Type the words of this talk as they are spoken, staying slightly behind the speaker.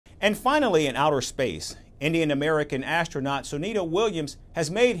And finally, in outer space, Indian-American astronaut Sunita Williams has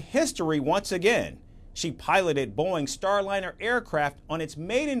made history once again. She piloted Boeing's Starliner aircraft on its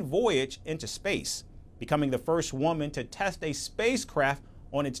maiden voyage into space, becoming the first woman to test a spacecraft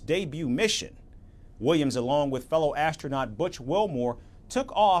on its debut mission. Williams, along with fellow astronaut Butch Wilmore,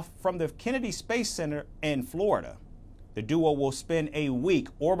 took off from the Kennedy Space Center in Florida. The duo will spend a week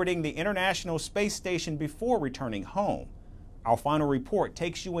orbiting the International Space Station before returning home. Our final report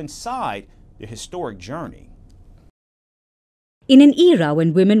takes you inside the historic journey. In an era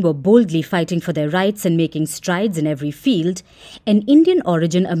when women were boldly fighting for their rights and making strides in every field, an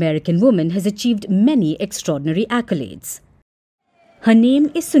Indian-origin American woman has achieved many extraordinary accolades. Her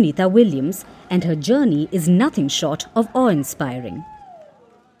name is Sunita Williams, and her journey is nothing short of awe-inspiring.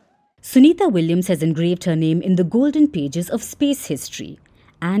 Sunita Williams has engraved her name in the golden pages of space history,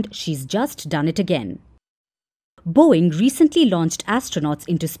 and she's just done it again. Boeing recently launched astronauts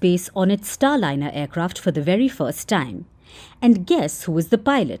into space on its Starliner aircraft for the very first time. And guess who was the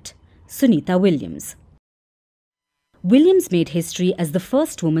pilot? Sunita Williams. Williams made history as the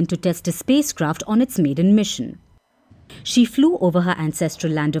first woman to test a spacecraft on its maiden mission. She flew over her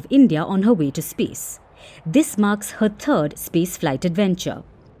ancestral land of India on her way to space. This marks her third spaceflight adventure.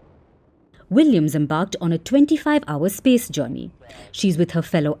 Williams embarked on a 25-hour space journey. She's with her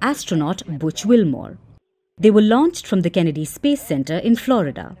fellow astronaut Butch Wilmore. They were launched from the Kennedy Space Center in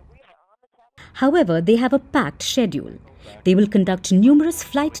Florida. However, they have a packed schedule. They will conduct numerous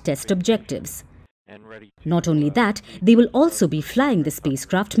flight test objectives. Not only that, they will also be flying the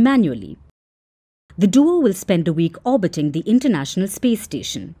spacecraft manually. The duo will spend a week orbiting the International Space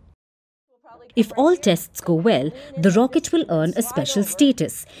Station. If all tests go well, the rocket will earn a special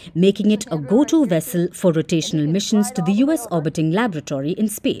status, making it a go-to vessel for rotational missions to the US orbiting laboratory in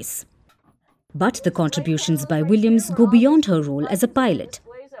space. But the contributions by Williams go beyond her role as a pilot.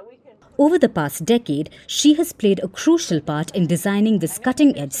 Over the past decade, she has played a crucial part in designing this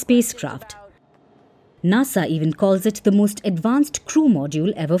cutting-edge spacecraft. NASA even calls it the most advanced crew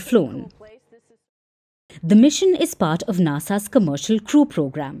module ever flown. The mission is part of NASA's Commercial Crew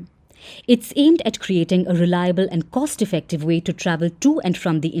Program. It's aimed at creating a reliable and cost-effective way to travel to and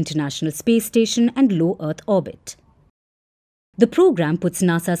from the International Space Station and low Earth orbit. The program puts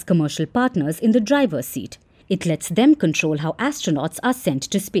NASA's commercial partners in the driver's seat. It lets them control how astronauts are sent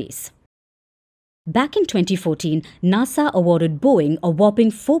to space. Back in 2014, NASA awarded Boeing a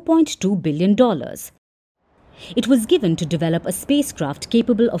whopping $4.2 billion. It was given to develop a spacecraft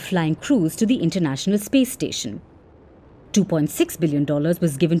capable of flying crews to the International Space Station. $2.6 billion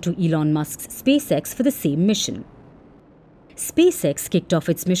was given to Elon Musk's SpaceX for the same mission. SpaceX kicked off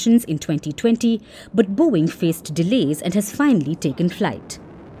its missions in 2020, but Boeing faced delays and has finally taken flight.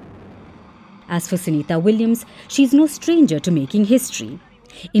 As for Sunita Williams, she's no stranger to making history.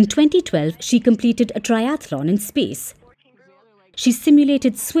 In 2012, she completed a triathlon in space. She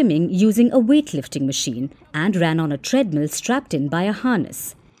simulated swimming using a weightlifting machine and ran on a treadmill strapped in by a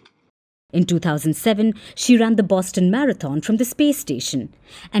harness. In 2007, she ran the Boston Marathon from the space station,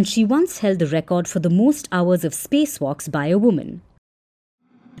 and she once held the record for the most hours of spacewalks by a woman.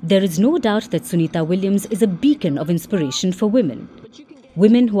 There is no doubt that Sunita Williams is a beacon of inspiration for women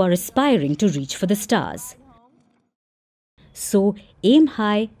who are aspiring to reach for the stars. So, aim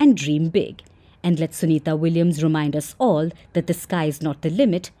high and dream big, and let Sunita Williams remind us all that the sky is not the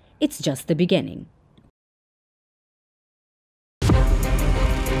limit, it's just the beginning.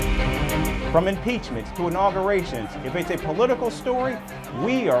 From impeachments to inaugurations, if it's a political story,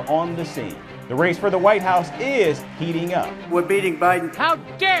 we are on the scene. The race for the White House is heating up. We're beating Biden. How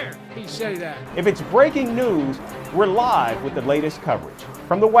dare he say that? If it's breaking news, we're live with the latest coverage.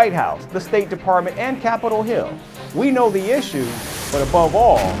 From the White House, the State Department, and Capitol Hill, we know the issues, but above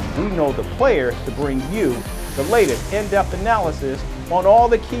all, we know the players to bring you the latest in-depth analysis on all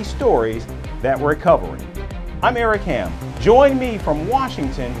the key stories that we're covering. I'm Eric Ham. Join me from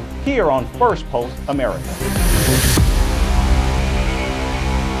Washington here on Firstpost America.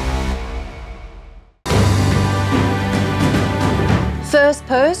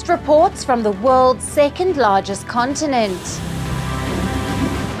 Firstpost reports from the world's second largest continent.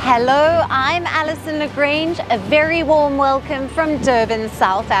 Hello, I'm Alison Lagrange. A very warm welcome from Durban,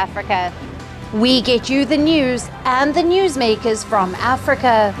 South Africa. We get you the news and the newsmakers from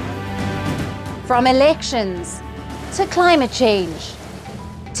Africa. From elections, to climate change,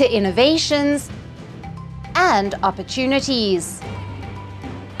 to innovations, and opportunities.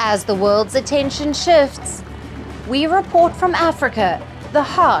 As the world's attention shifts, we report from Africa, the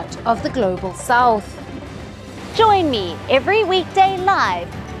heart of the global South. Join me every weekday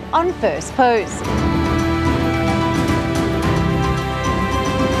live on Firstpost.